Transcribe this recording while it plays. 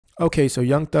Okay, so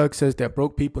Young Thug says that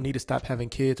broke people need to stop having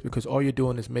kids because all you're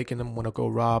doing is making them want to go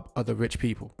rob other rich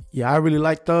people. Yeah, I really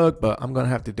like Thug, but I'm going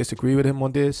to have to disagree with him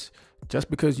on this.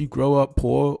 Just because you grow up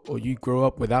poor or you grow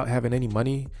up without having any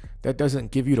money, that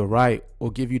doesn't give you the right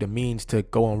or give you the means to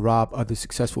go and rob other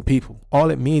successful people.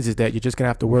 All it means is that you're just going to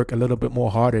have to work a little bit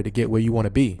more harder to get where you want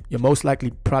to be. You're most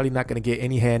likely probably not going to get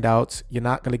any handouts. You're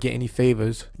not going to get any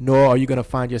favors, nor are you going to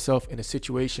find yourself in a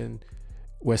situation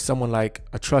where someone like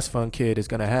a trust fund kid is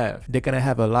going to have. They're going to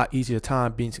have a lot easier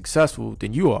time being successful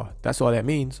than you are. That's all that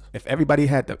means. If everybody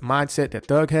had the mindset that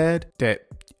Thug had, that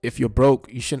if you're broke,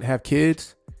 you shouldn't have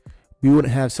kids, we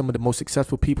wouldn't have some of the most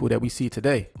successful people that we see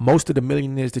today. Most of the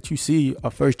millionaires that you see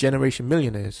are first generation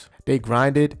millionaires. They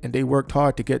grinded and they worked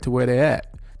hard to get to where they're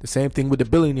at. The same thing with the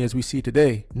billionaires we see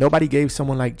today. Nobody gave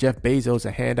someone like Jeff Bezos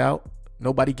a handout.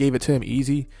 Nobody gave it to him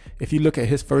easy. If you look at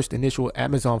his first initial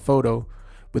Amazon photo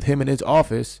with him in his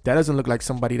office, that doesn't look like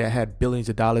somebody that had billions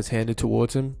of dollars handed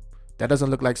towards him. That doesn't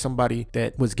look like somebody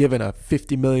that was given a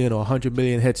 50 million or 100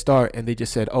 million head start and they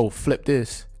just said, oh, flip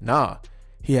this. Nah,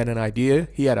 he had an idea,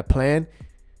 he had a plan,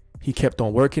 he kept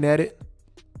on working at it,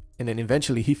 and then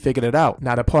eventually he figured it out.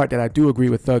 Now, the part that I do agree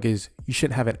with Thug is you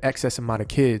shouldn't have an excess amount of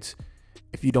kids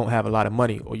if you don't have a lot of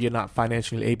money or you're not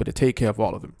financially able to take care of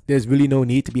all of them. There's really no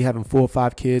need to be having 4 or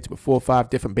 5 kids with 4 or 5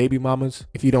 different baby mamas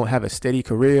if you don't have a steady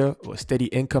career or a steady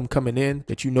income coming in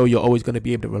that you know you're always going to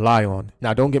be able to rely on.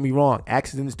 Now, don't get me wrong,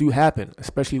 accidents do happen,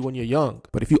 especially when you're young.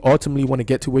 But if you ultimately want to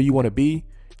get to where you want to be,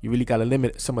 you really got to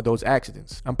limit some of those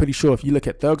accidents. I'm pretty sure if you look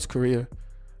at Thug's career,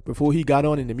 before he got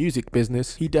on in the music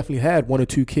business, he definitely had 1 or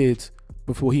 2 kids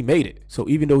before he made it. So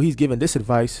even though he's giving this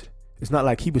advice, it's not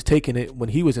like he was taking it when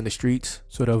he was in the streets.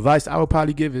 So the advice I would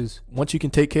probably give is once you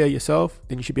can take care of yourself,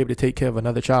 then you should be able to take care of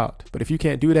another child. But if you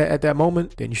can't do that at that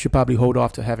moment, then you should probably hold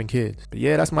off to having kids. But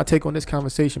yeah, that's my take on this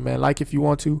conversation, man. Like if you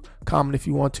want to, comment if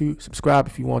you want to, subscribe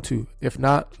if you want to. If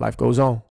not, life goes on.